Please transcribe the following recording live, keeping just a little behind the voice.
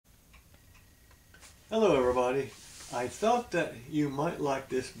Hello everybody. I thought that you might like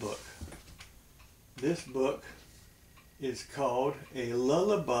this book. This book is called A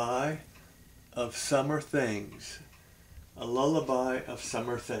Lullaby of Summer Things. A Lullaby of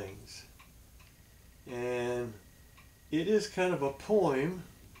Summer Things. And it is kind of a poem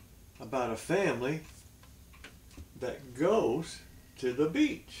about a family that goes to the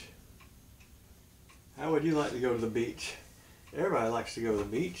beach. How would you like to go to the beach? Everybody likes to go to the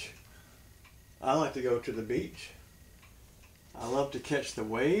beach. I like to go to the beach. I love to catch the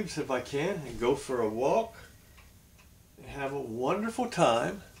waves if I can and go for a walk and have a wonderful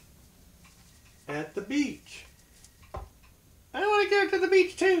time at the beach. I want to go to the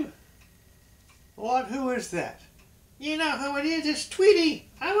beach too. What? Who is that? You know who it is. It's Tweety.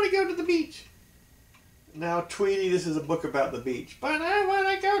 I want to go to the beach. Now, Tweety, this is a book about the beach, but I want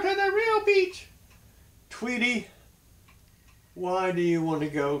to go to the real beach. Tweety, why do you want to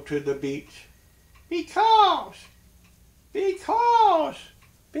go to the beach? Because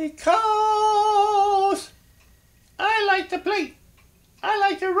I like to play. I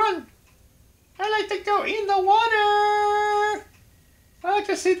like to run. I like to go in the water. I like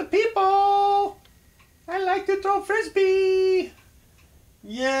to see the people. I like to throw frisbee.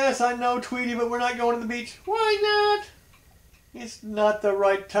 Yes, I know, Tweety, but we're not going to the beach. Why not? It's not the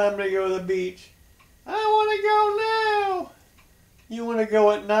right time to go to the beach. I want to go now. You want to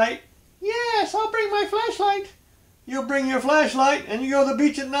go at night? Yes, I'll bring my flashlight. You'll bring your flashlight and you go to the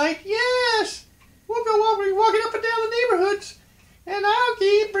beach at night? Yes. We'll go walking up and down the neighborhoods and I'll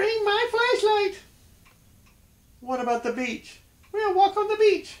bring my flashlight. What about the beach? We'll walk on the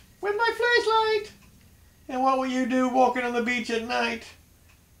beach with my flashlight. And what will you do walking on the beach at night?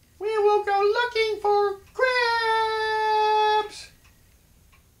 We will go looking for crabs.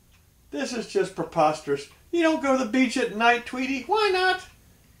 This is just preposterous. You don't go to the beach at night, Tweety. Why not?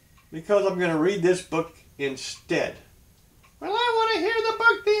 Because I'm going to read this book instead. Well, I want to hear the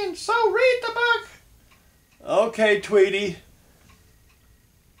book then, so read the book. Okay, Tweety.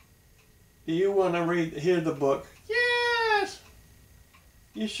 Do you want to hear the book? Yes.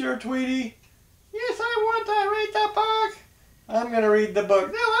 You sure, Tweety? Yes, I want to read the book. I'm going to read the book.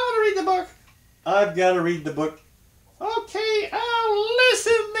 No, I want to read the book. I've got to read the book. Okay, I'll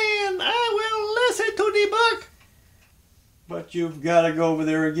listen then. I will listen to the book. But you've got to go over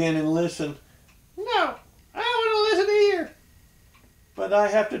there again and listen. No, I want to listen here. But I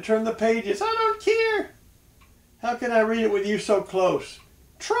have to turn the pages. I don't care. How can I read it with you so close?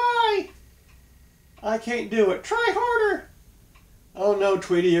 Try. I can't do it. Try harder. Oh no,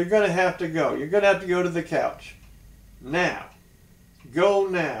 Tweety, you're going to have to go. You're going to have to go to the couch. Now. Go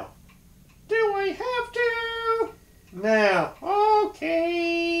now. Do I have to? Now.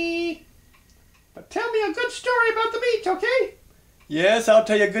 Okay. But tell me a good story about the beach, okay? Yes, I'll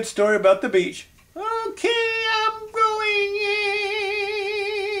tell you a good story about the beach. Okay, I'm going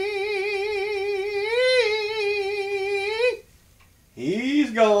in.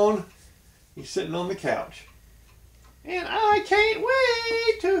 He's gone. He's sitting on the couch. And I can't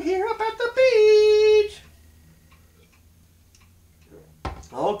wait to hear about the beach.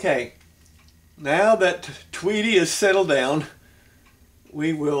 Okay, now that Tweety is settled down,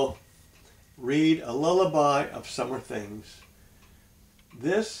 we will read A Lullaby of Summer Things.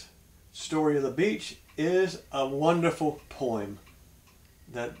 This story of the beach is a wonderful poem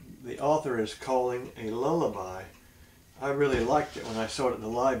that the author is calling a lullaby. I really liked it when I saw it at the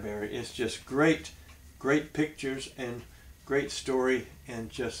library. It's just great, great pictures and great story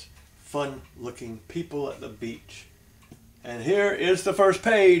and just fun looking people at the beach. And here is the first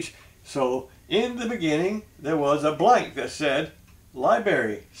page. So in the beginning there was a blank that said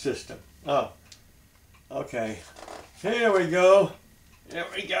library system. Oh, okay. Here we go. Here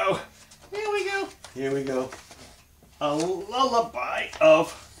we go. Here we go. Here we go. A lullaby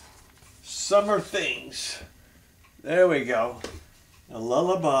of summer things. There we go. A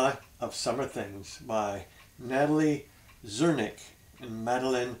Lullaby of Summer Things by Natalie Zernick and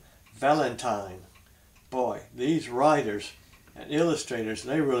Madeline Valentine. Boy, these writers and illustrators,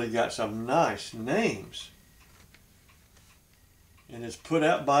 they really got some nice names. And it's put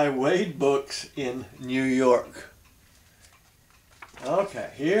out by Wade Books in New York.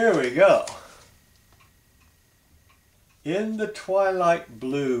 Okay, here we go. In the twilight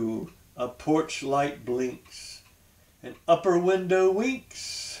blue, a porch light blinks, an upper window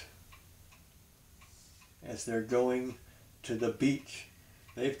winks. As they're going to the beach,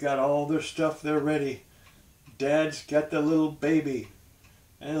 they've got all their stuff there ready. Dad's got the little baby,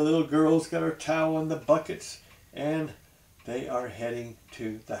 and the little girl's got her towel and the buckets, and they are heading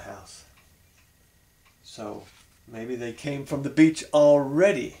to the house. So maybe they came from the beach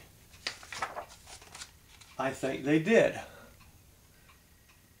already. I think they did.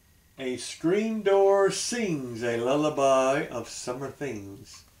 A screen door sings a lullaby of summer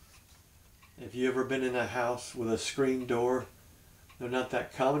things. Have you ever been in a house with a screen door? They're not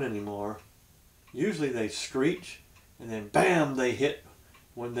that common anymore. Usually they screech and then bam, they hit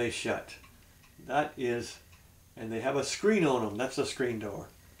when they shut. That is, and they have a screen on them. That's a screen door.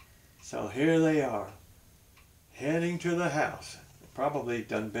 So here they are, heading to the house. Probably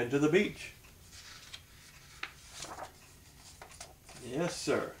done been to the beach. Yes,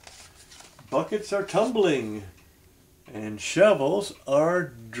 sir. Buckets are tumbling, and shovels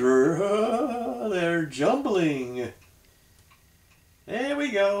are they're jumbling. There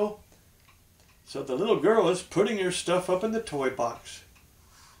we go. So the little girl is putting her stuff up in the toy box.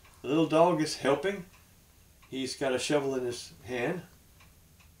 The little dog is helping. He's got a shovel in his hand.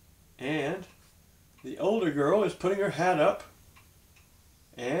 And the older girl is putting her hat up.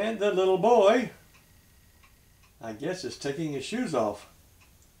 And the little boy, I guess, is taking his shoes off.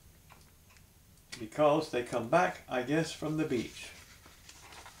 Because they come back, I guess, from the beach.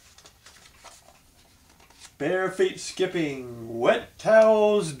 Bare feet skipping, wet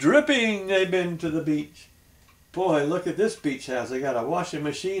towels dripping, they've been to the beach. Boy, look at this beach house. They got a washing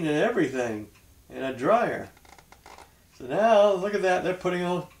machine and everything, and a dryer. So now, look at that, they're putting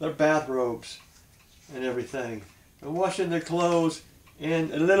on their bathrobes and everything. They're washing their clothes,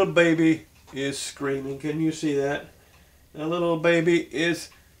 and a little baby is screaming. Can you see that? The little baby is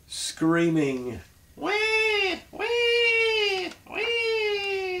screaming. Wee, wee,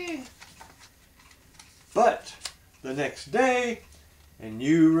 wee. But the next day, and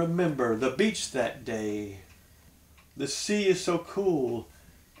you remember the beach that day. The sea is so cool,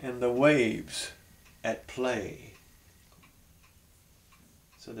 and the waves at play.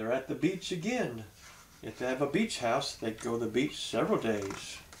 So they're at the beach again. If they have a beach house, they'd go to the beach several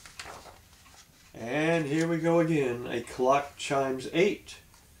days. And here we go again. A clock chimes 8.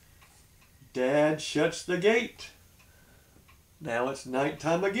 Dad shuts the gate. Now it's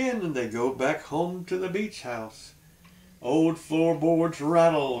nighttime again, and they go back home to the beach house. Old floorboards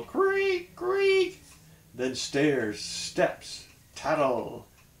rattle, creak, creak. Then stairs, steps, tattle.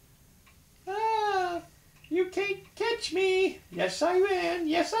 Ah, you can't catch me. Yes, I can.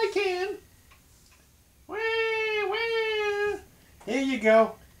 Yes, I can. Wah, wah. Here you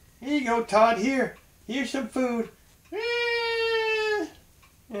go. Here you go, Todd. Here's some food. Wah.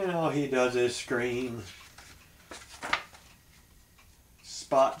 And all he does is scream.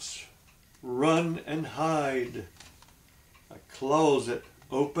 Spots run and hide. A closet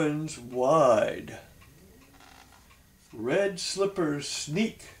opens wide. Red slippers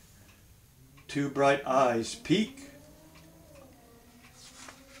sneak. Two bright eyes peek.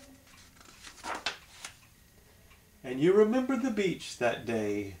 And you remember the beach that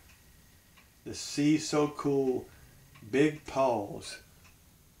day. The sea so cool, big paws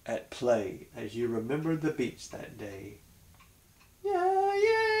at play as you remember the beach that day. Yeah,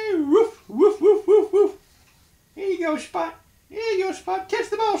 yeah, woof, woof, woof, woof, woof. Here you go, Spot. Here you go, Spot. Catch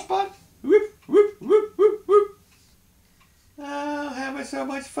the ball, Spot. Woof, woof, woof, woof, woof. Oh, having so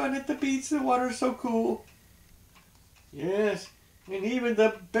much fun at the beach. The water's so cool. Yes, and even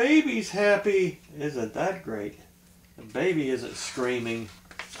the baby's happy. Isn't that great? The baby isn't screaming.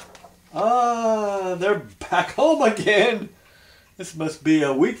 Ah, they're back home again. This must be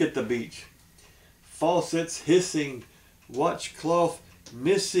a week at the beach. Faucets hissing, washcloth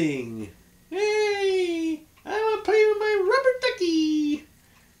missing. Hey, I want to play with my rubber ducky.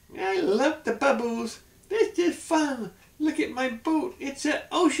 I love the bubbles. This is fun. Look at my boat. It's an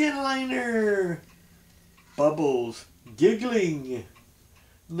ocean liner. Bubbles giggling.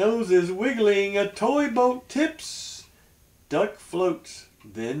 Noses wiggling. A toy boat tips. Duck floats,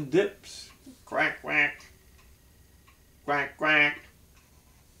 then dips. Quack, quack. Quack, quack.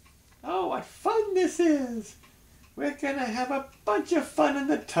 Oh, what fun this is. We're going to have a bunch of fun in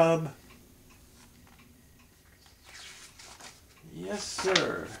the tub. Yes,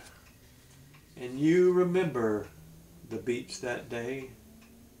 sir. And you remember the beach that day.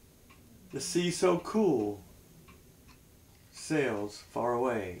 The sea so cool. Sails far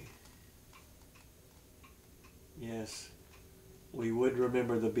away. Yes, we would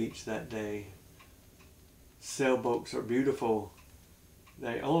remember the beach that day. Sailboats are beautiful.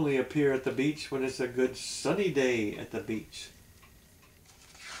 They only appear at the beach when it's a good sunny day at the beach.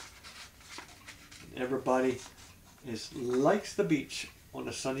 Everybody likes the beach on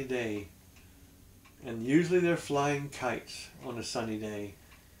a sunny day. And usually they're flying kites on a sunny day.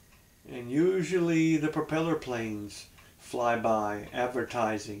 And usually the propeller planes fly by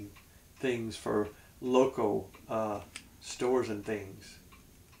advertising things for local stores and things.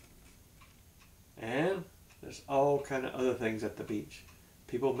 And There's all kind of other things at the beach.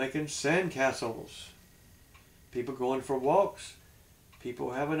 People making sandcastles. People going for walks.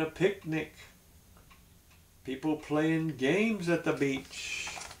 People having a picnic. People playing games at the beach.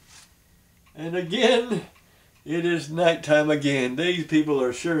 And again, it is nighttime again. These people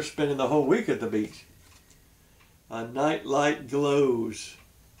are sure spending the whole week at the beach. A night light glows.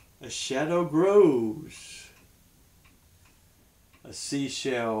 A shadow grows. A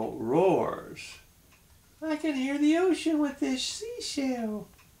seashell roars. I can hear the ocean with this seashell.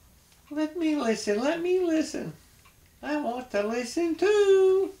 Let me listen, let me listen. I want to listen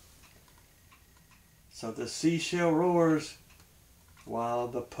too. So the seashell roars while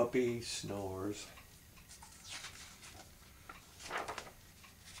the puppy snores.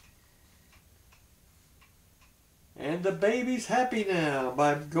 And the baby's happy now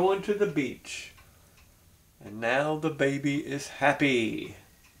by going to the beach. And now the baby is happy.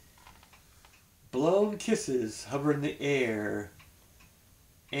 Blown kisses hover in the air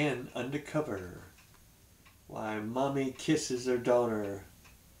and undercover. Why mommy kisses her daughter.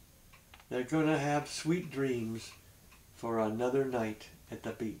 They're gonna have sweet dreams for another night at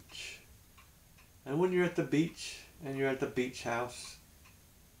the beach. And when you're at the beach and you're at the beach house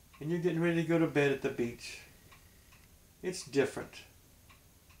and you're getting ready to go to bed at the beach, it's different.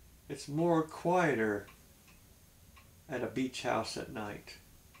 It's more quieter at a beach house at night.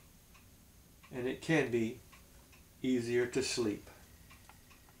 And it can be easier to sleep.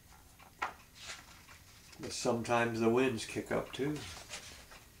 But sometimes the winds kick up too.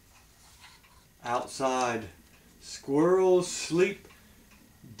 Outside, squirrels sleep,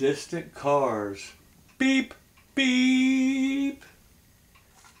 distant cars. Beep, beep.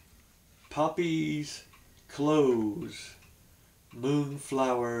 Poppies close,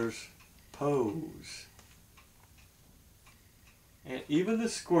 moonflowers pose. And even the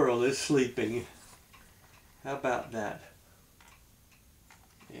squirrel is sleeping. How about that?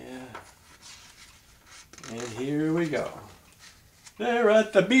 Yeah. And here we go. They're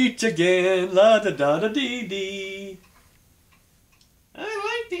at the beach again. La da da da dee dee. I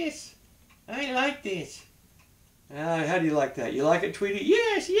like this. I like this. How do you like that? You like it, Tweety?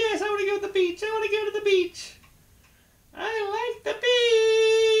 Yes, yes, I want to go to the beach. I want to go to the beach. I like the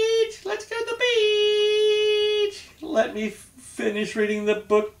beach. Let's go to the beach. Let me finish reading the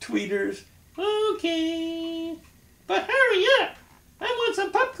book, Tweeters. Okay. But hurry up. I want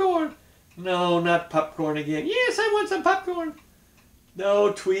some popcorn. No, not popcorn again. Yes, I want some popcorn.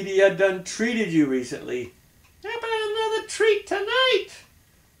 No, Tweety, I done treated you recently. How about another treat tonight?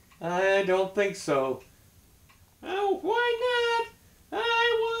 I don't think so. Oh, why not?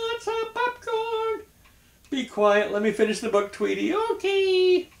 I want some popcorn. Be quiet. Let me finish the book, Tweety.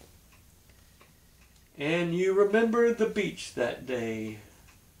 Okay. And you remember the beach that day.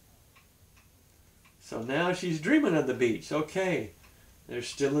 So now she's dreaming of the beach. Okay. They're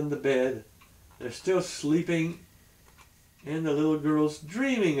still in the bed. They're still sleeping. And the little girl's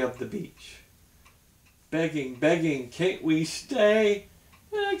dreaming of the beach. Begging, begging, can't we stay?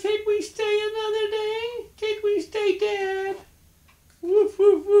 Can't we stay another day? Can't we stay, Dad? Woof,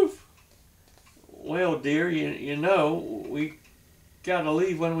 woof, woof. Well, dear, you know, we gotta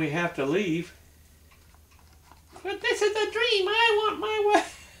leave when we have to leave. But this is a dream. I want my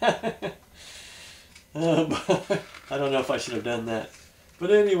way. I don't know if I should have done that.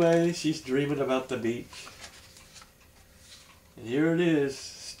 But anyway, she's dreaming about the beach. And here it is,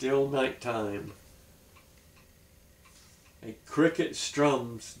 still nighttime. A cricket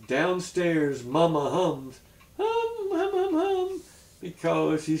strums. Downstairs, Mama hums. Hum, hum, hum, hum.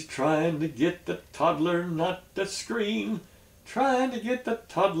 Because he's trying to get the toddler not to scream. Trying to get the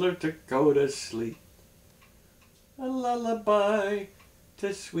toddler to go to sleep. A lullaby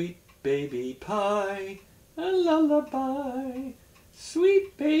to sweet baby pie. A lullaby.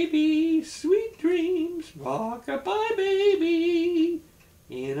 Sweet baby, sweet dreams. Rock-a-bye baby.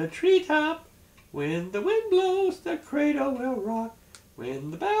 In a treetop. When the wind blows, the cradle will rock. When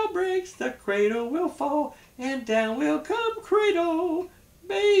the bough breaks, the cradle will fall. And down will come cradle,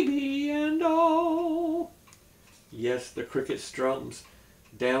 baby and all. Yes, the cricket strums.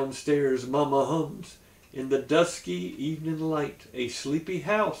 Downstairs, Mama hums. In the dusky evening light, a sleepy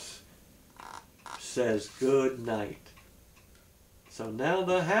house says good night. So now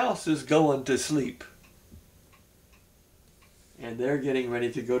the house is going to sleep. And they're getting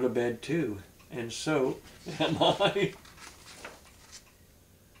ready to go to bed too. And so am I.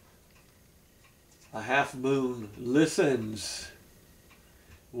 A half moon listens.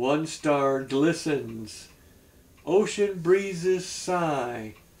 One star glistens. Ocean breezes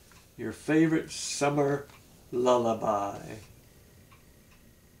sigh. Your favorite summer lullaby.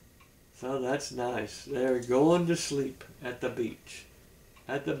 So that's nice. They're going to sleep at the beach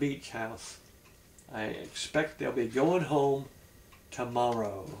house. I expect they'll be going home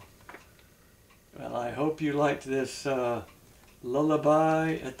tomorrow. Well, I hope you liked this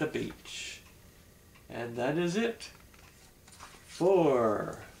lullaby at the beach. And that is it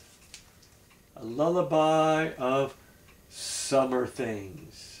for a lullaby of summer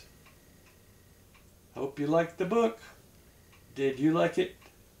things. Hope you liked the book. Did you like it,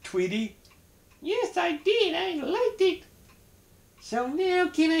 Tweety? Yes, I did. I liked it. So now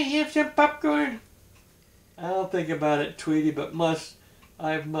can I have some popcorn? I'll think about it, Tweety, but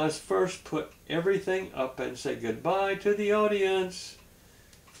I must first put everything up and say goodbye to the audience.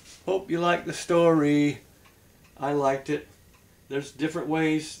 Hope you liked the story. I liked it. There's different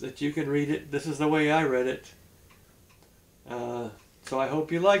ways that you can read it. This is the way I read it. So I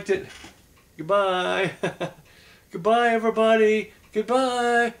hope you liked it. Goodbye. Goodbye, everybody.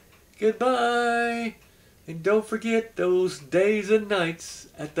 Goodbye. Goodbye. And don't forget those days and nights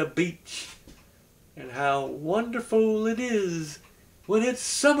at the beach and how wonderful it is when it's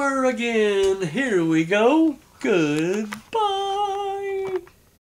summer again. Here we go. Good.